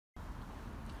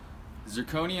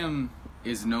Zirconium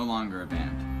is no longer a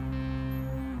band.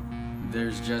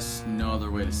 There's just no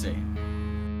other way to say it.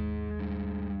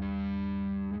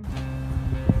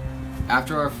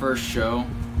 After our first show,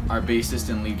 our bassist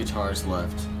and lead guitarist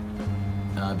left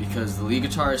because the lead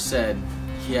guitarist said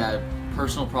he had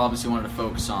personal problems he wanted to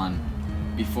focus on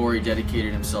before he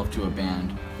dedicated himself to a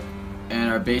band, and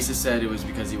our bassist said it was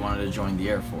because he wanted to join the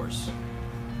Air Force.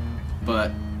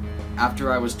 But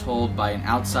after I was told by an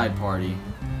outside party,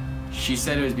 she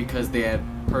said it was because they had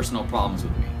personal problems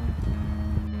with me.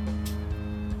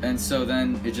 And so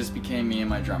then it just became me and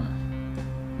my drummer.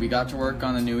 We got to work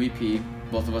on the new EP,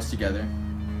 both of us together,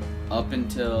 up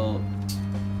until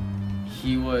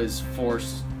he was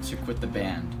forced to quit the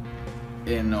band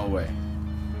in no way.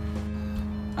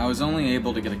 I was only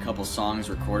able to get a couple songs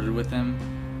recorded with him,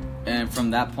 and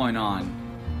from that point on,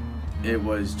 it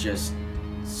was just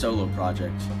solo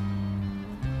project.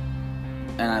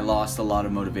 And I lost a lot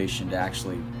of motivation to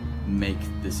actually make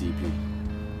this EP.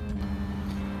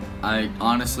 I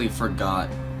honestly forgot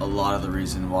a lot of the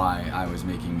reason why I was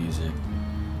making music,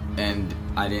 and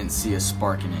I didn't see a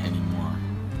spark in it anymore.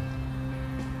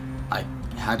 I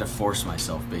had to force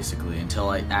myself basically until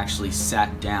I actually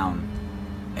sat down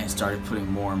and started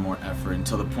putting more and more effort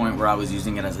until the point where I was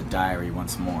using it as a diary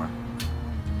once more.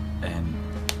 And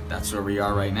that's where we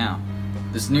are right now.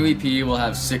 This new EP will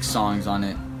have 6 songs on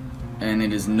it, and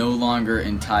it is no longer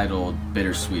entitled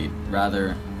Bittersweet,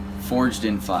 rather Forged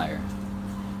in Fire.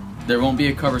 There won't be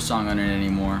a cover song on it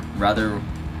anymore, rather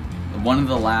one of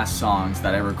the last songs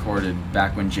that I recorded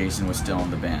back when Jason was still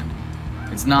in the band.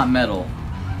 It's not metal,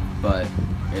 but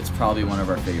it's probably one of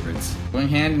our favorites. Going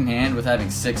hand in hand with having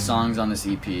 6 songs on this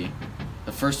EP,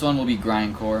 the first one will be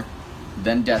grindcore,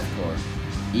 then deathcore,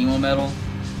 emo metal,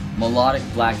 melodic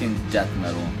blackened death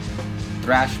metal,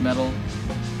 thrash metal,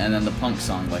 and then the punk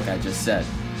song like I just said.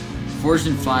 Forged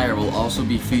in Fire will also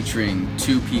be featuring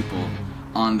 2 people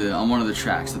on one of the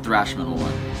tracks, the thrash metal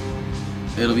one.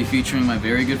 It'll be featuring my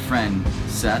very good friend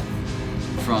Seth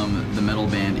from the metal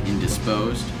band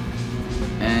Indisposed,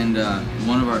 and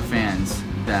one of our fans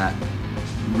that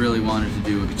really wanted to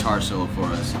do a guitar solo for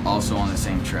us, also on the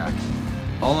same track.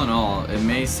 All in all, it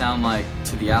may sound like,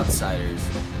 to the outsiders,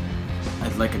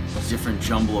 like a different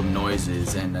jumble of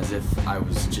noises and as if I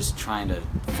was just trying to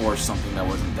force something that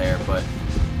wasn't there, but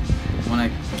when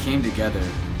I came together,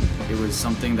 it was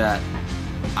something that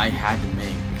I had to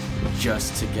make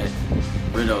just to get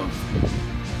rid of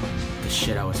the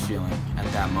shit I was feeling at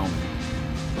that moment.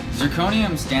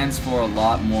 Zirconium stands for a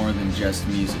lot more than just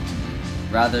music to me.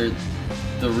 Rather,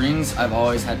 the rings I've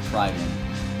always had pride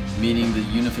in, meaning the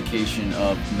unification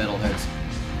of metalheads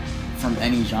from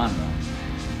any genre,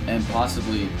 and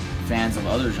possibly fans of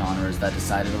other genres that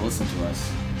decided to listen to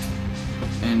us.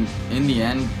 And in the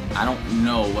end, I don't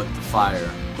know what the fire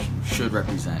should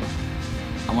represent.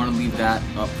 I want to leave that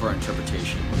up for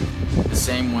interpretation. The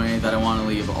same way that I want to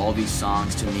leave all these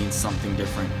songs to mean something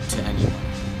different to anyone.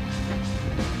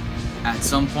 At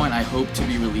some point, I hope to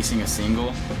be releasing a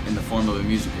single in the form of a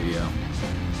music video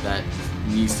that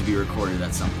needs to be recorded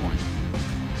at some point.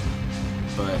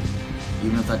 But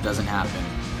even if that doesn't happen,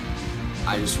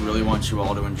 I just really want you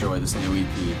all to enjoy this new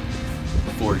EP,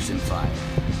 Forged in Fire.